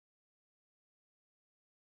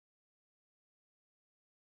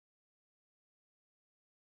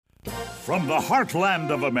From the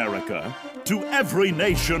heartland of America to every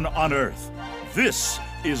nation on earth, this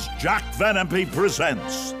is Jack Van Impe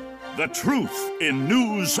Presents The Truth in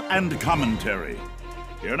News and Commentary.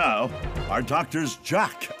 Here now are Doctors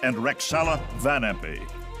Jack and Rexella Van Impe.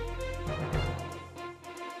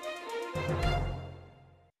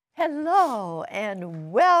 Hello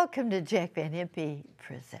and welcome to Jack Van Impe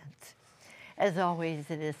Presents. As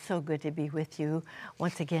always, it is so good to be with you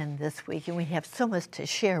once again this week, and we have so much to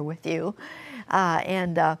share with you.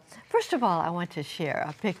 First of all, I want to share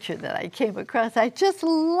a picture that I came across. I just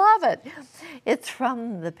love it. It's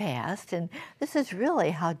from the past, and this is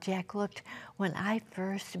really how Jack looked when I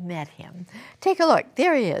first met him. Take a look.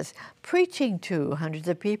 There he is, preaching to hundreds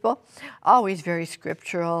of people, always very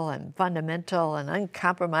scriptural and fundamental and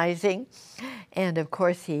uncompromising. And of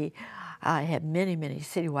course, he had many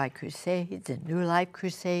citywide crusades and New Life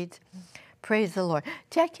crusades. Praise the Lord.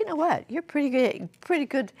 Jack, you know what? You're pretty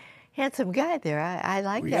good, handsome guy there. I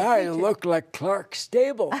like that. Yeah, you look like Clark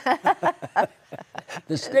Stable.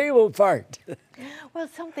 The stable part. Well,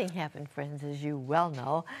 something happened, friends, as you well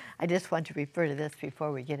know. I just want to refer to this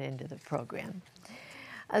before we get into the program.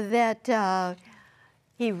 That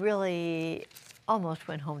he really almost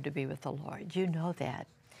went home to be with the Lord. You know that,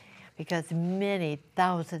 because many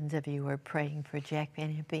thousands of you are praying for Jack Van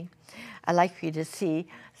Impe. I'd like for you to see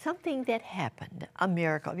something that happened, a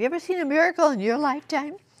miracle. Have you ever seen a miracle in your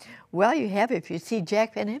lifetime? Well, you have if you see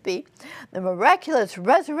Jack Van Impe. The miraculous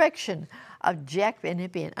resurrection of Jack Van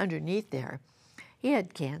Impe, and underneath there, he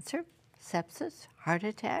had cancer, sepsis, heart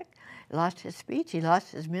attack, lost his speech, he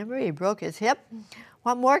lost his memory, he broke his hip.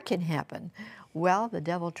 What more can happen? Well, the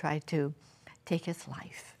devil tried to take his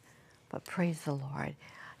life, but praise the Lord,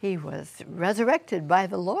 he was resurrected by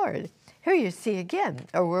the Lord. Here you see again,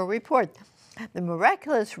 or we'll report, the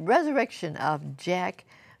miraculous resurrection of Jack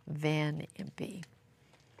Van Impe.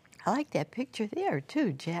 I like that picture there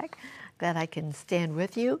too, Jack. Glad I can stand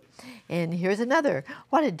with you. And here's another.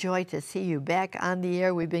 What a joy to see you back on the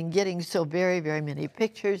air. We've been getting so very many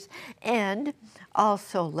pictures and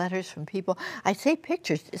also letters from people. I say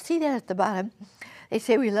pictures. See that at the bottom? They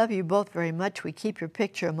say, we love you both very much. We keep your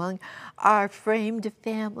picture among our framed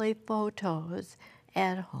family photos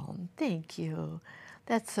at home. Thank you.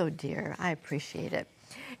 That's so dear. I appreciate it.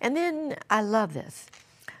 And then I love this.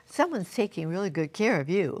 Someone's taking really good care of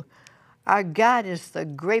you. Our God is the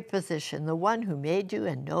great physician, the one who made you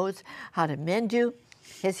and knows how to mend you.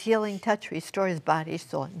 His healing touch restores body,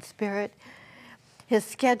 soul, and spirit. His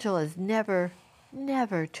schedule is never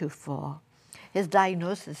too full. His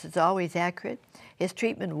diagnosis is always accurate, his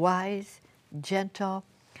treatment wise, gentle,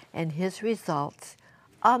 and his results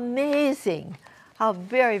amazing. How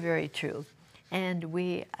very true. And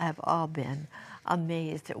we have all been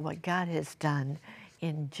amazed at what God has done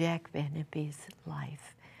in Jack Van Impe's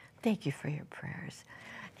life. Thank you for your prayers.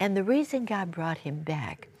 And the reason God brought him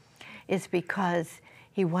back is because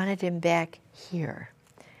he wanted him back here.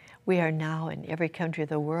 We are now in every country of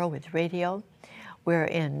the world with radio. We're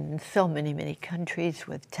in so many countries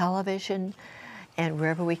with television and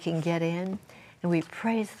wherever we can get in. And we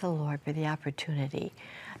praise the Lord for the opportunity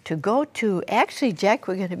to go to, actually, Jack,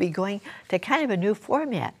 we're going to be going to kind of a new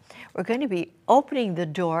format. We're going to be opening the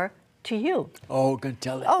door to you. Oh, we're going to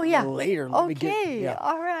tell that later. Okay,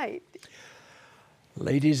 all right.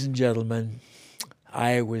 Ladies and gentlemen,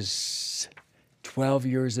 I was 12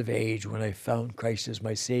 years of age when I found Christ as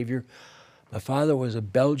my Savior. My father was a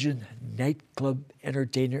Belgian nightclub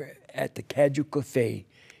entertainer at the Cadieux Cafe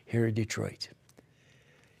here in Detroit.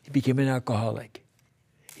 He became an alcoholic.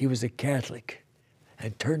 He was a Catholic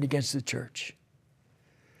and turned against the church.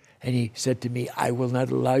 And he said to me, I will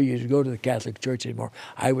not allow you to go to the Catholic Church anymore.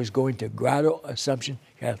 I was going to Grotto Assumption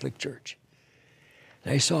Catholic Church.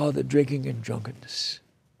 And I saw the drinking and drunkenness.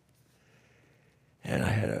 And I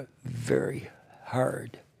had a very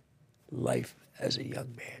hard life as a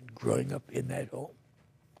young man growing up in that home.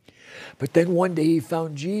 But then one day he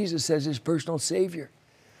found Jesus as his personal Savior.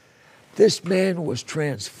 This man was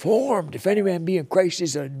transformed. If any man be in Christ, he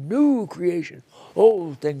is a new creation.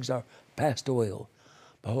 Old things are passed away.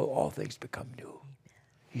 Behold, all things become new.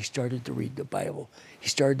 He started to read the Bible. He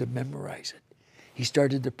started to memorize it. He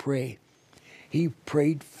started to pray. He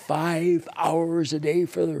prayed 5 hours a day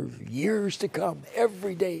for the years to come,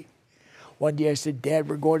 every day. One day I said, Dad,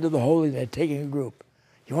 we're going to the Holy Land, taking a group.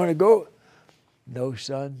 You want to go? No,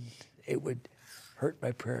 son, it would hurt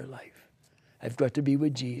my prayer life. I've got to be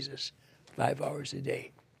with Jesus 5 hours a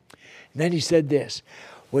day. And then he said this,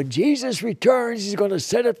 when Jesus returns, he's going to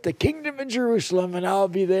set up the kingdom in Jerusalem, and I'll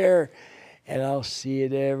be there, and I'll see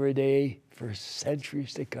it every day for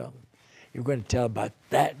centuries to come. You're going to tell about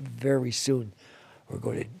that very soon. We're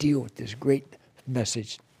going to deal with this great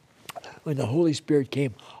message. When the Holy Spirit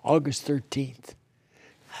came August 13th,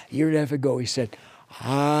 a year and a half ago, he said,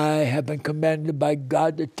 I have been commanded by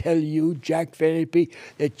God to tell you, Jack Van Impe,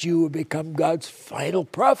 that you will become God's final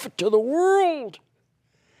prophet to the world.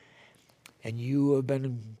 And you have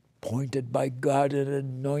been appointed by God and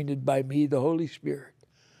anointed by me, the Holy Spirit,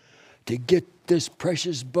 to get this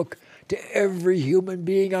precious book to every human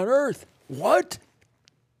being on earth. What?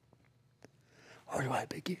 Where do I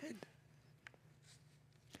begin?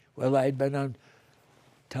 Well, I had been on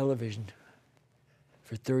television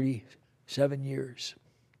for 37 years.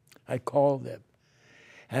 I called them.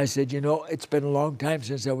 And I said, you know, it's been a long time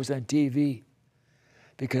since I was on TV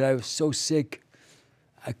because I was so sick,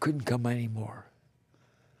 I couldn't come anymore.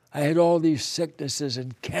 I had all these sicknesses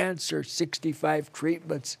and cancer, 65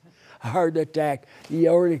 treatments, a heart attack. The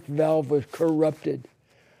aortic valve was corrupted.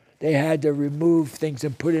 They had to remove things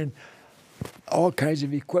and put in all kinds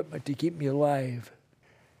of equipment to keep me alive.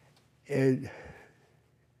 And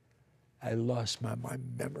I lost my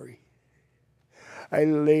memory. I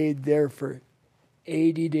laid there for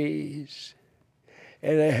 80 days,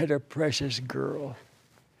 and I had a precious girl.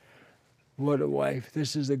 What a wife.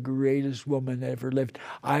 This is the greatest woman that ever lived.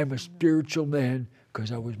 I'm a spiritual man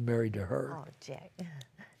because I was married to her. Oh, Jack.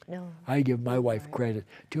 No. I give my wife credit.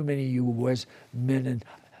 Too many of you men and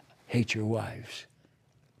hate your wives.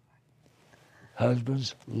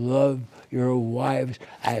 Husbands, love your wives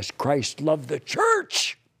as Christ loved the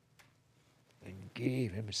church and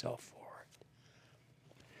gave himself for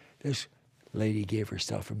it. This lady gave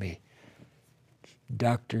herself for me.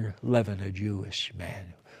 Dr. Levin, a Jewish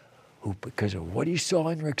man, who, because of what he saw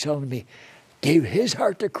in Rexel and me, gave his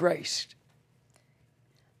heart to Christ.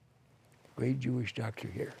 Great Jewish doctor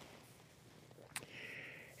here.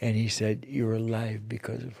 And he said, you're alive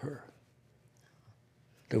because of her.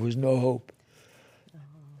 There was no hope.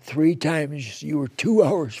 3 times you were 2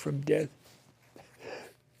 hours from death.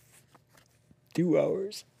 2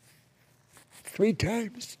 hours. 3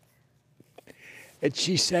 times. And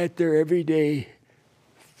she sat there every day,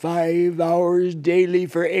 5 hours daily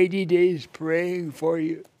for 80 days praying for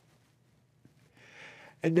you.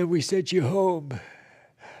 And then we sent you home.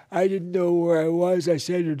 I didn't know where I was. I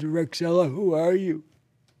said to Rexella, who are you?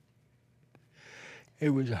 It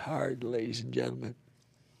was hard, ladies and gentlemen.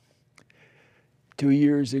 2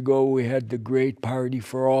 years ago, we had the great party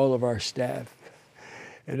for all of our staff.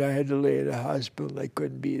 And I had to lay in a hospital. I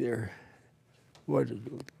couldn't be there. What a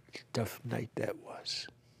tough night that was.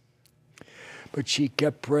 But she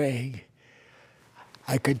kept praying.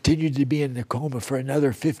 I continued to be in the coma for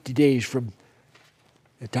another 50 days from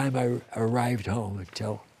the time I arrived home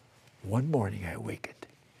until one morning I awakened.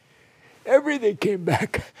 Everything came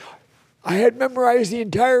back. I had memorized the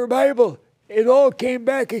entire Bible. It all came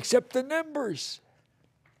back except the numbers.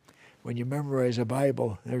 When you memorize a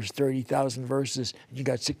Bible, there's 30,000 verses, and you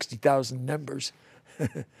got 60,000 numbers.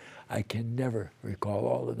 I can never recall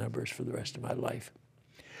all the numbers for the rest of my life.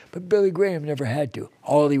 But Billy Graham never had to.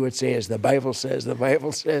 All he would say is, the Bible says, the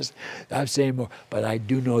Bible says. I'm saying more, but I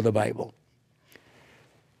do know the Bible.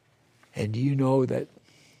 And do you know that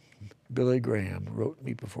Billy Graham wrote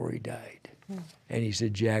me before he died? And he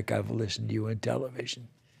said, Jack, I've listened to you on television.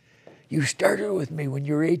 You started with me when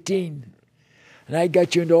you were 18. And I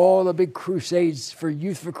got you into all the big crusades for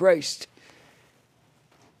Youth for Christ.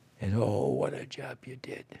 And oh, what a job you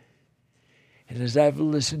did. And as I've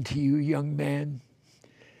listened to you, young man,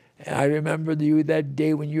 I remember you that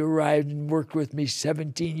day when you arrived and worked with me,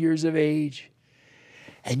 17 years of age,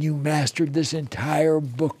 and you mastered this entire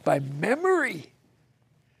book by memory.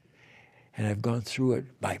 And I've gone through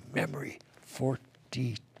it by memory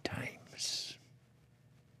 40 times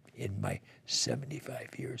in my 75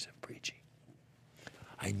 years of preaching.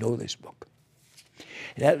 I know this book.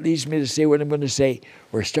 And that leads me to say what I'm going to say.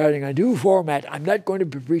 We're starting a new format. I'm not going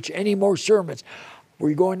to preach any more sermons.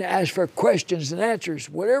 We're going to ask for questions and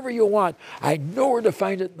answers, whatever you want. I know where to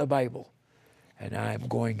find it in the Bible. And I'm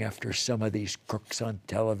going after some of these crooks on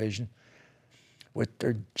television with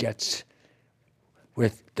their jets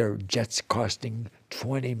costing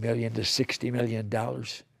 $20 million to $60 million,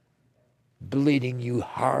 bleeding you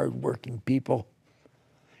hard-working people.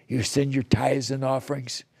 You send your tithes and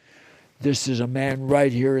offerings. This is a man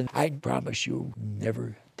right here, and I promise you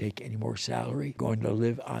never take any more salary. Going to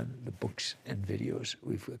live on the books and videos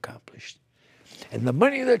we've accomplished. And the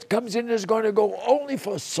money that comes in is going to go only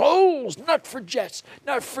for souls, not for jets,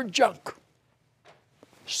 not for junk.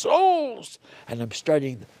 Souls. And I'm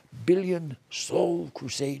starting the billion soul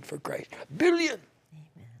crusade for Christ. Billion.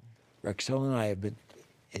 Amen. Rexel and I have been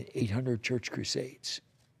in 800 church crusades.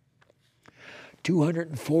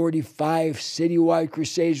 245 citywide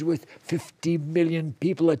crusades with 50 million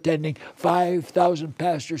people attending, 5,000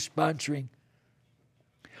 pastors sponsoring.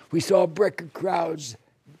 We saw record crowds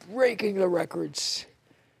breaking the records.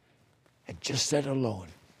 And just that alone,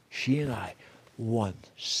 she and I won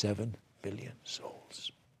 7 billion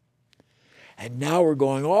souls. And now we're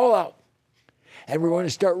going all out. And we're going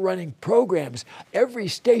to start running programs. Every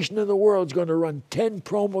station in the world is going to run 10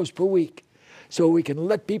 promos per week so we can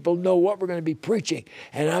let people know what we're going to be preaching.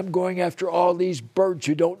 And I'm going after all these birds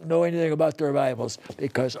who don't know anything about their Bibles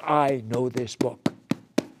because I know this book.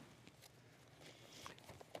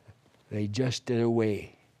 They just did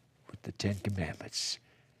away with the 10 Commandments.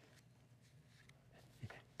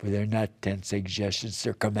 For they're not 10 suggestions,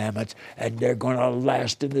 they're commandments, and they're going to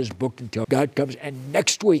last in this book until God comes. And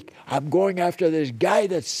next week, I'm going after this guy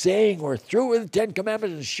that's saying we're through with the 10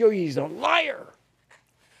 Commandments and show you he's a liar.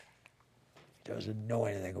 He doesn't know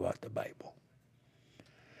anything about the Bible.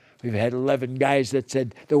 We've had 11 guys that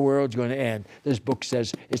said the world's going to end. This book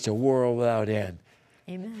says it's a world without end.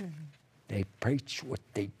 Amen. They preach what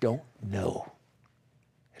they don't know.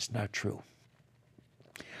 It's not true.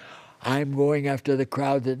 I'm going after the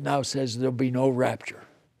crowd that now says there'll be no rapture.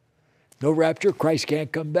 No rapture, Christ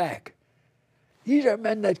can't come back. These are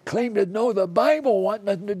men that claim to know the Bible, want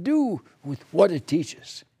nothing to do with what it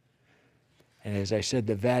teaches. And as I said,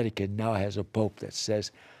 the Vatican now has a pope that says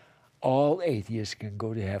all atheists can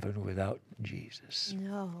go to heaven without Jesus.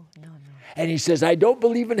 No. And he says, I don't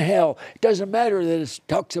believe in hell. It doesn't matter that it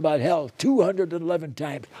talks about hell 211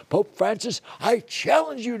 times. Pope Francis, I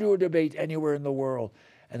challenge you to a debate anywhere in the world.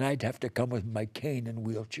 And I'd have to come with my cane and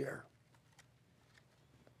wheelchair.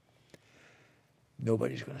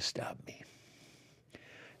 Nobody's going to stop me.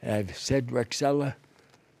 And I've said, Rexella,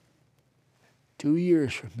 2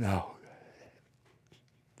 years from now,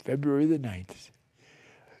 February the 9th,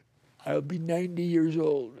 I'll be 90 years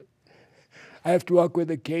old. I have to walk with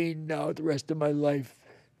a cane now the rest of my life.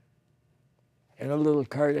 And a little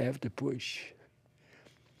cart I have to push.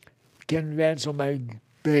 Ken Vansel, my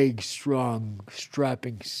big, strong,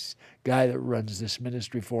 strapping guy that runs this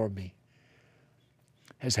ministry for me,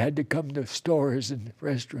 has had to come to stores and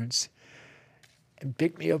restaurants and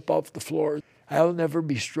pick me up off the floor. I'll never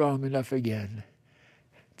be strong enough again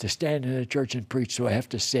to stand in a church and preach, so I have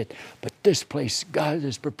to sit. But this place, God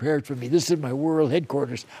has prepared for me. This is my world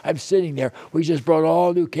headquarters. I'm sitting there. We just brought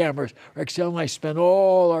all new cameras. Rexel and I spent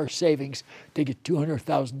all our savings to get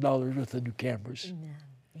 $200,000 worth of new cameras. Amen.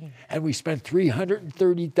 And we spent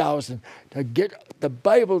 $330,000 to get the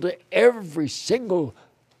Bible to every single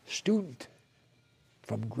student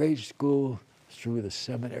from grade school through the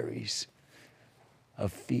seminaries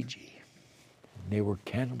of Fiji. And they were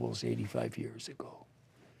cannibals 85 years ago.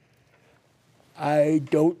 I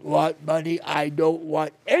don't want money. I don't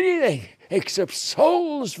want anything except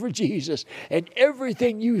souls for Jesus. And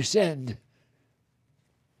everything you send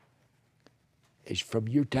is from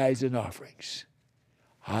your tithes and offerings.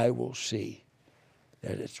 I will see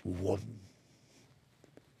that it's won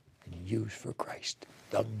and used for Christ.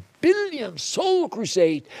 The billion soul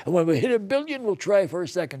crusade. And when we hit 1 billion, we'll try for a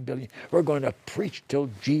 2nd billion. We're going to preach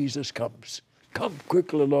till Jesus comes. Come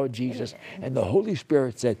quickly, Lord Jesus. And the Holy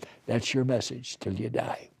Spirit said, that's your message till you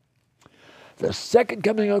die. The second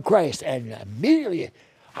coming of Christ. And immediately,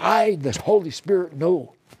 the Holy Spirit,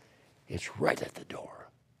 know it's right at the door.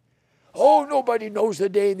 Oh, nobody knows the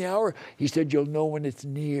day and the hour. He said, you'll know when it's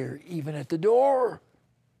near, even at the door.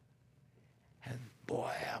 And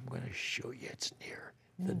boy, I'm going to show you it's near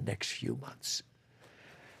the next few months.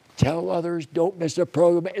 Tell others, don't miss a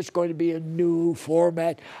program. It's going to be a new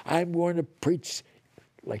format. I'm going to preach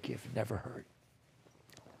like you've never heard.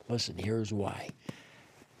 Listen, here's why.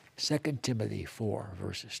 2 Timothy 4,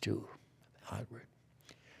 verses 2 onward.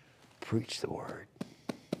 Preach the word.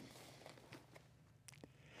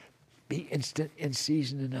 Be instant in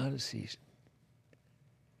season and out of season.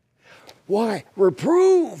 Why?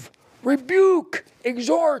 Reprove, rebuke,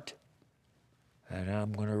 exhort. And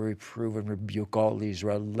I'm going to reprove and rebuke all these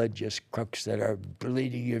religious crooks that are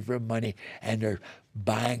bleeding you for money and they're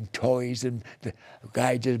buying toys. And the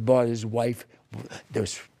guy just bought his wife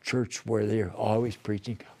this church where they're always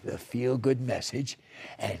preaching the feel-good message.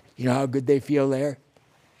 And you know how good they feel there?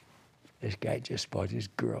 This guy just bought his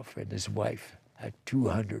girlfriend, his wife, a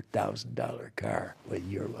 $200,000 car with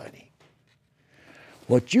your money.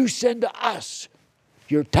 What you send to us,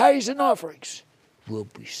 your tithes and offerings, will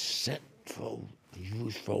be sent for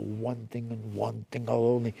used for one thing and one thing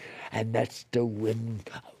only, and that's to win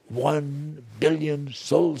 1 billion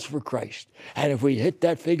souls for Christ. And if we hit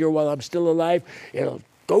that figure while I'm still alive, it'll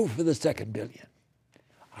go for the 2nd billion.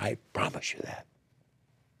 I promise you that.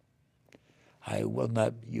 I will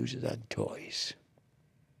not use it on toys.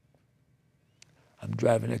 I'm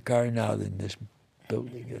driving a car now in this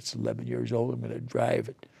building that's 11 years old. I'm going to drive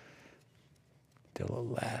it till the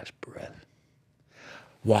last breath.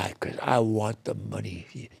 Why? Because I want the money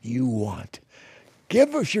you want.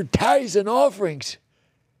 Give us your tithes and offerings.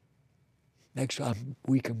 Next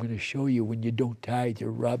week I'm going to show you when you don't tithe,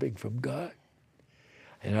 you're robbing from God.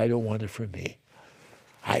 And I don't want it from me.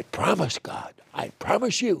 I promise God, I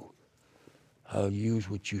promise you, I'll use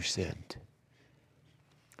what you send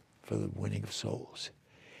for the winning of souls.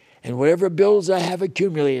 And whatever bills I have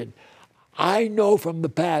accumulated, I know from the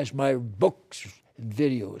past, my books and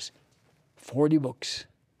videos, 40 books,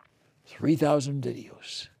 3,000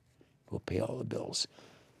 videos will pay all the bills.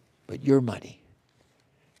 But your money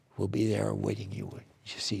will be there awaiting you when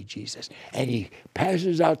you see Jesus. And he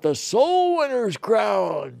passes out the soul winner's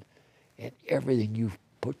crown. And everything you've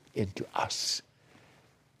put into us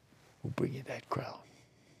will bring you that crown.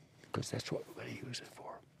 Because that's what we're going to use it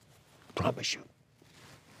for. Promise you.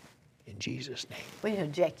 In Jesus' name. Well, you know,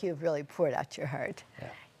 Jack, you've really poured out your heart. Yeah.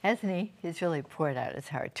 Hasn't he? He's really poured out his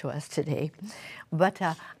heart to us today. But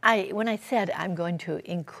when I said I'm going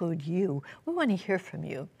to include you, we want to hear from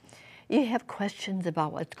you. You have questions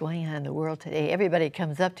about what's going on in the world today. Everybody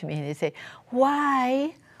comes up to me and they say,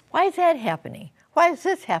 why? Why is that happening? Why is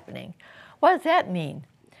this happening? What does that mean?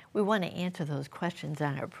 We want to answer those questions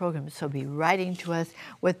on our program, so be writing to us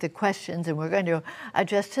with the questions, and we're going to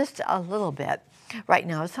address just a little bit right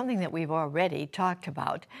now. It's something that we've already talked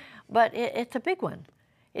about, but it's a big one.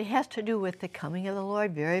 It has to do with the coming of the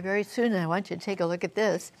Lord very, very soon, and I want you to take a look at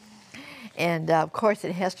this. And, of course,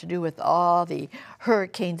 it has to do with all the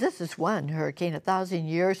hurricanes. This is one hurricane,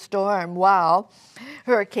 1,000-year storm. Wow.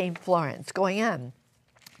 Hurricane Florence going on.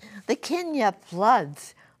 The Kenya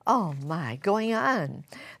floods. Oh, my, going on.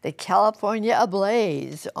 The California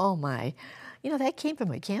ablaze. Oh, my. You know, that came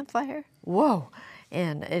from a campfire? Whoa.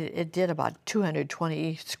 And it did about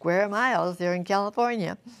 220 square miles there in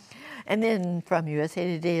California. And then from USA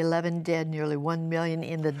Today, 11 dead, nearly 1 million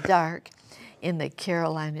in the dark in the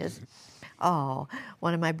Carolinas. Oh,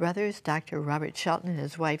 one of my brothers, Dr. Robert Shelton, and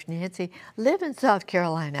his wife Nancy, live in South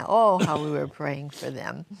Carolina. Oh, how we were praying for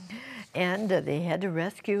them. And they had to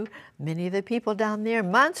rescue many of the people down there.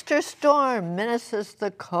 Monster storm menaces the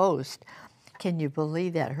coast. Can you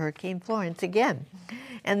believe that? Hurricane Florence again.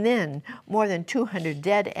 And then more than 200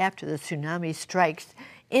 dead after the tsunami strikes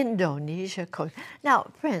Indonesia coast.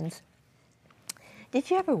 Now, friends, did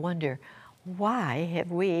you ever wonder, why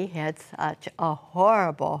have we had such a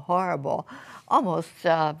horrible, horrible, almost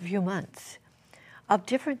few months of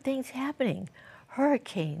different things happening?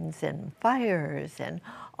 Hurricanes and fires and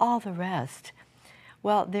all the rest.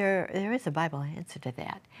 Well, there is a Bible answer to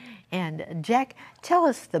that. And Jack, tell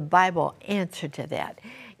us the Bible answer to that.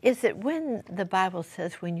 Is it when the Bible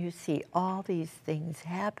says, when you see all these things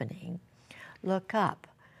happening, look up,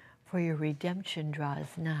 for your redemption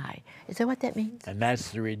draws nigh. Is that what that means? And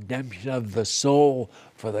that's the redemption of the soul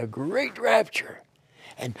for the great rapture.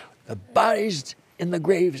 And the bodies in the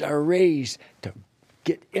graves are raised to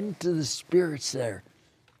get into the spirits there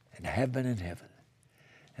in heaven and heaven.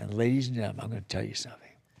 And ladies and gentlemen, I'm going to tell you something.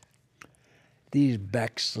 These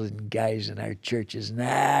backslidden guys in our churches,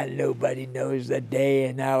 nobody knows the day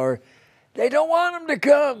and hour. They don't want them to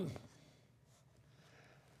come.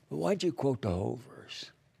 But why don't you quote the whole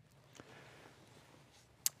verse?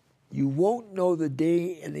 You won't know the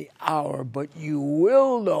day and the hour, but you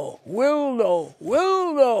will know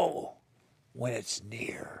when it's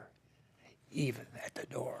near, even at the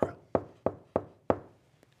door.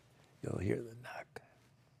 You'll hear the knock.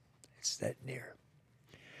 It's that near.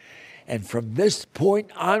 And from this point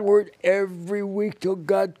onward, every week till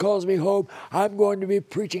God calls me home, I'm going to be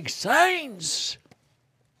preaching signs.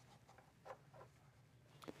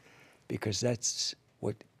 Because that's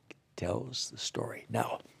what tells the story.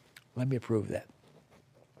 Now, let me prove that.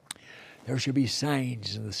 There should be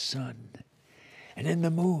signs in the sun and in the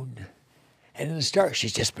moon and in the stars.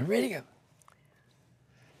 She's just been reading them.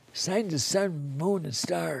 Signs of sun, moon, and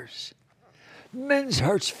stars. Men's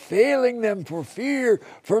hearts failing them for fear,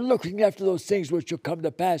 for looking after those things which shall come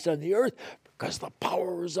to pass on the earth, because the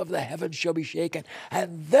powers of the heavens shall be shaken.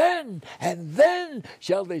 And then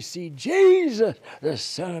shall they see Jesus, the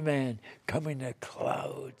Son of Man, coming in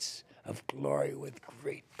clouds of glory with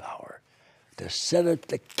great power, to set up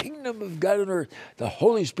the kingdom of God on earth. The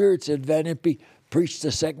Holy Spirit said, Van Impe, preach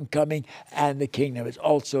the second coming, and the kingdom is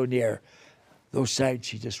also near. Those signs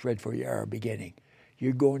she just read for you are beginning.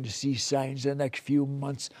 You're going to see signs in the next few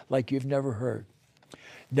months like you've never heard.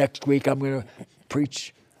 Next week, I'm going to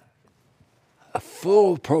preach a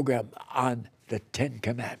full program on the 10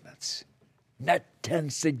 Commandments. not 10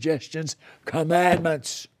 suggestions,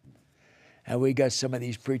 commandments. And we got some of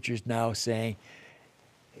these preachers now saying,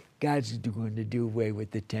 God's going to do away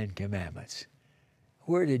with the 10 commandments.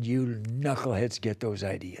 Where did you knuckleheads get those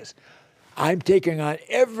ideas? I'm taking on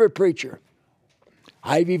every preacher.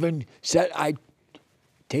 I've even said I'd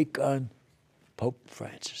take on Pope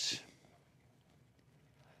Francis.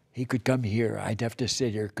 He could come here. I'd have to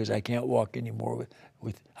sit here because I can't walk anymore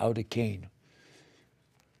without a cane.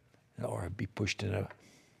 Or I'd be pushed in a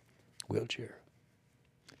wheelchair.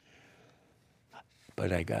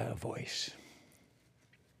 But I got a voice.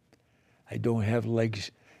 I don't have legs.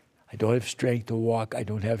 I don't have strength to walk. I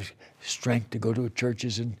don't have strength to go to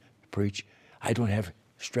churches and preach. I don't have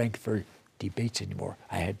strength for debates anymore.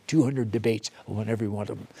 I had 200 debates. I won every one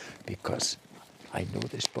of them because I know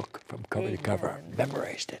this book from cover to cover. I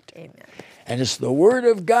memorized it. Amen. And it's the Word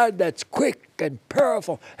of God that's quick and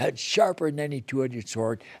powerful and sharper than any two-edged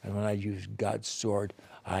sword. And when I use God's sword,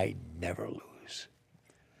 I never lose.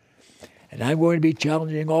 And I'm going to be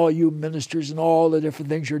challenging all you ministers and all the different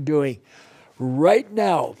things you're doing right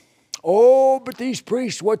now. Oh, but these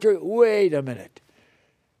priests, wait a minute.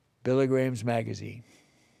 Billy Graham's magazine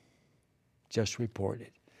just reported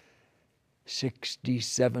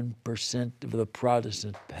 67% of the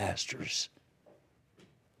Protestant pastors,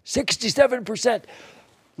 67%,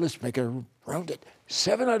 let's make it rounded,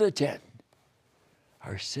 7 out of 10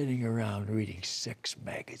 are sitting around reading sex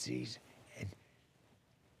magazines and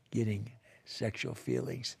getting sexual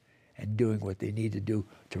feelings and doing what they need to do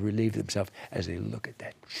to relieve themselves as they look at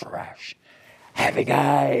that trash. Having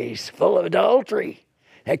eyes full of adultery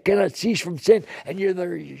that cannot cease from sin. And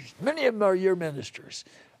many of them are your ministers.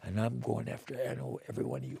 And I'm going after, I know every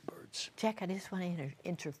one of you birds. Jack, I just want to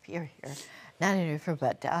interfere here. Not interfere,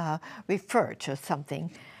 but refer to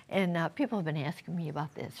something. And people have been asking me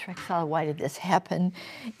about this. Rexall, why did this happen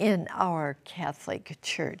in our Catholic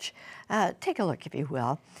Church? Take a look, if you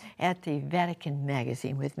will, at the Vatican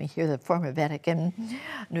magazine with me here. The former Vatican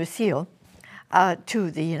nuncio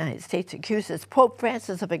to the United States accuses Pope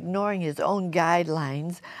Francis of ignoring his own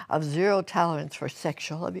guidelines of zero tolerance for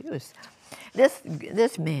sexual abuse.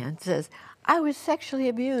 This man says, I was sexually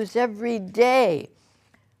abused every day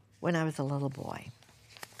when I was a little boy.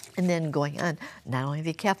 And then going on, not only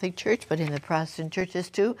the Catholic Church, but in the Protestant churches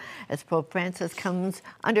too, as Pope Francis comes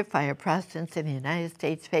under fire, Protestants in the United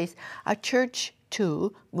States face a church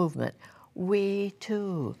too movement. We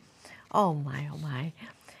too. Oh my, oh my.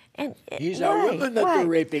 And these are women that they're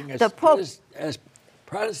raping as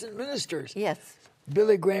Protestant ministers. Yes.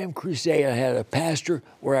 Billy Graham Crusade, I had a pastor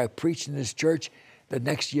where I preached in this church. The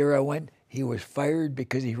next year I went, he was fired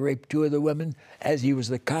because he raped 2 of the women as he was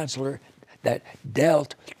the counselor that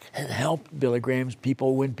dealt and helped Billy Graham's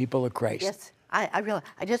people win people to Christ. Yes, I realize.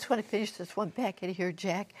 I just want to finish this one packet here,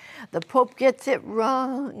 Jack. The Pope gets it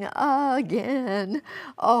wrong again.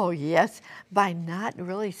 Oh, yes, by not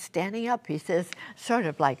really standing up. He says, sort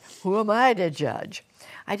of like, who am I to judge?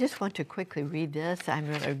 I just want to quickly read this. I'm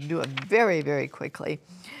going to do it very, very quickly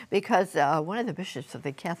because one of the bishops of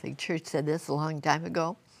the Catholic Church said this a long time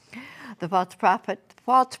ago. The false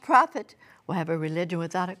prophet will have a religion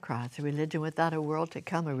without a cross, a religion without a world to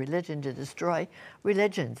come, a religion to destroy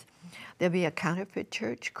religions. There'll be a counterfeit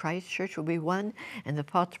church. Christ's church will be one, and the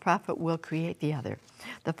false prophet will create the other.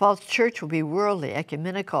 The false church will be worldly,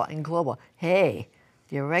 ecumenical, and global. Hey,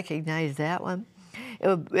 do you recognize that one?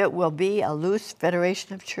 It will be a loose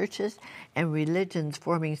federation of churches and religions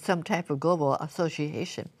forming some type of global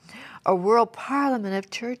association. A world parliament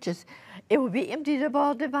of churches. It will be emptied of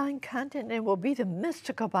all divine content and it will be the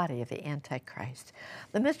mystical body of the Antichrist.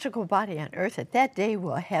 The mystical body on earth at that day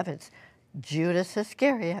will have its Judas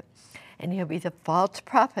Iscariot, and he'll be the false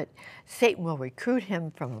prophet. Satan will recruit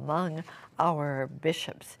him from among our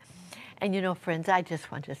bishops. And you know, friends, I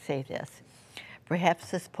just want to say this.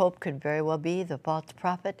 Perhaps this Pope could very well be the false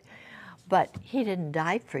prophet, but he didn't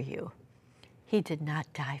die for you. He did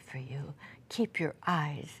not die for you. Keep your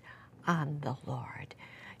eyes on the Lord.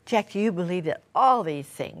 Jack, do you believe that all these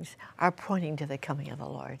things are pointing to the coming of the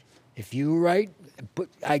Lord? If you write,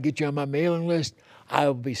 I get you on my mailing list,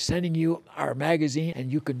 I'll be sending you our magazine,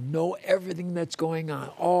 and you can know everything that's going on,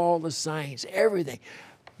 all the signs, everything.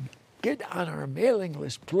 Get on our mailing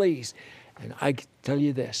list, please. And I can tell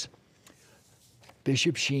you this.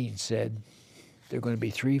 Bishop Sheen said there are going to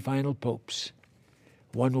be 3 final popes.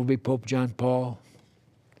 One will be Pope John Paul.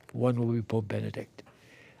 One will be Pope Benedict.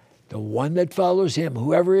 The one that follows him,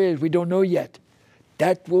 whoever it is, we don't know yet,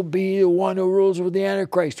 that will be the one who rules with the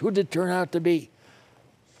Antichrist. Who did it turn out to be?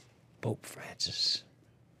 Pope Francis.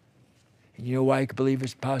 And you know why I believe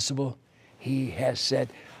it's possible? He has said,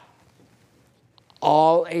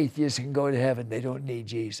 All atheists can go to heaven. They don't need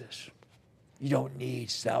Jesus. You don't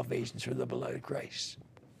need salvation through the blood of Christ.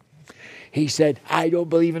 He said, I don't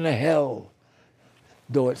believe in a hell,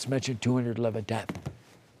 though it's mentioned 211 times.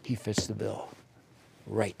 He fits the bill.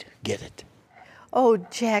 Right, get it. Oh,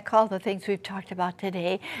 Jack, all the things we've talked about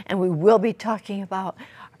today and we will be talking about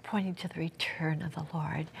are pointing to the return of the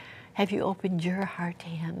Lord. Have you opened your heart to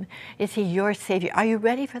Him? Is He your Savior? Are you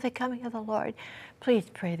ready for the coming of the Lord? Please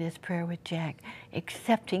pray this prayer with Jack,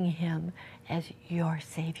 accepting Him as your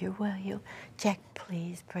Savior, will you? Jack,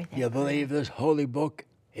 please pray that You prayer. believe this holy book?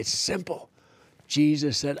 It's simple.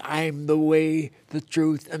 Jesus said, I'm the way, the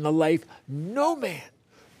truth, and the life. No man,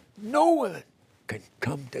 no woman can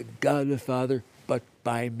come to God the Father but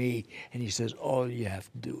by me. And He says, all you have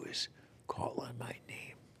to do is call on my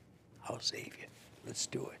name. I'll save you. Let's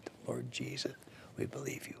do it. Lord Jesus, we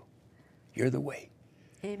believe you. You're the way.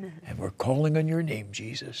 Amen. And we're calling on your name,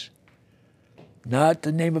 Jesus. Not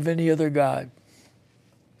the name of any other God.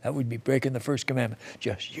 That would be breaking the first commandment.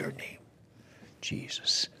 Just your name,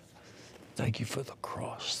 Jesus. Thank you for the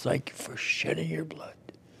cross. Thank you for shedding your blood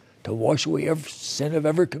to wash away every sin I've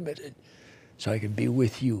ever committed so I can be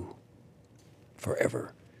with you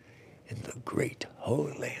forever in the great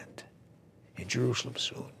Holy Land in Jerusalem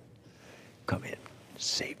soon. Come in.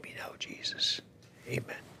 Save me now, Jesus.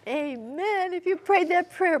 Amen. Amen. If you prayed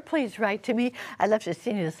that prayer, please write to me. I'd love to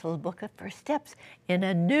send you this little book of first steps in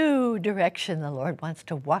a new direction. The Lord wants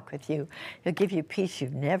to walk with you. He'll give you peace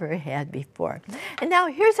you've never had before. And now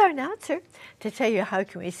here's our announcer to tell you how you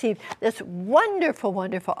can receive this wonderful,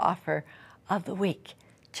 wonderful offer of the week.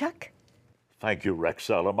 Chuck? Thank you,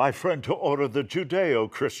 Rexella, my friend, to order the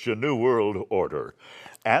Judeo-Christian New World Order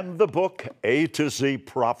and the book A to Z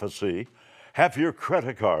Prophecy. Have your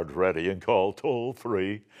credit card ready and call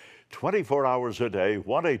toll-free 24 hours a day,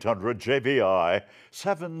 1-800-JBI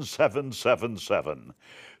 7777.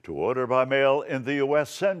 To order by mail in the U.S.,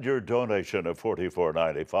 send your donation of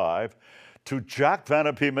 $44.95 to Jack Van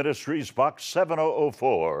Impe Ministries, Box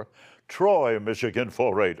 7004, Troy, Michigan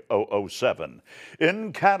 48007.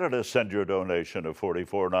 In Canada, send your donation of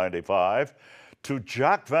 $44.95 to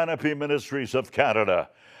Jack Van Impe Ministries of Canada,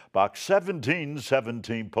 Box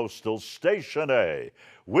 1717, Postal Station A,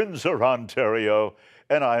 Windsor, Ontario,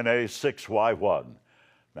 NINA 6Y1.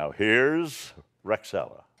 Now here's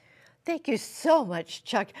Rexella. Thank you so much,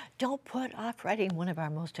 Chuck. Don't put off writing one of our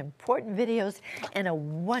most important videos and a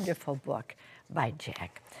wonderful book by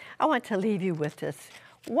Jack. I want to leave you with this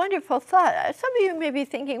wonderful thought. Some of you may be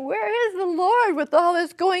thinking, where is the Lord with all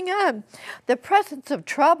this going on? The presence of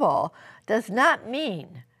trouble does not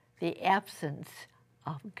mean the absence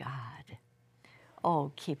of God.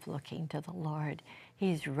 Oh, keep looking to the Lord.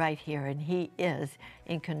 He's right here, and He is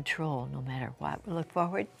in control no matter what. We look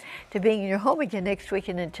forward to being in your home again next week,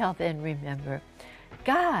 and until then, remember,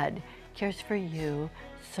 God cares for you,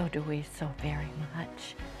 so do we so very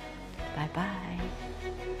much. Bye-bye.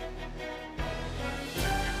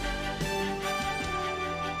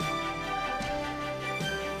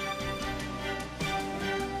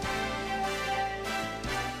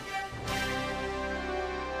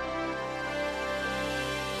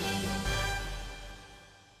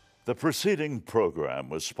 The preceding program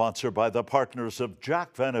was sponsored by the partners of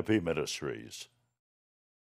Jack Van Impe Ministries.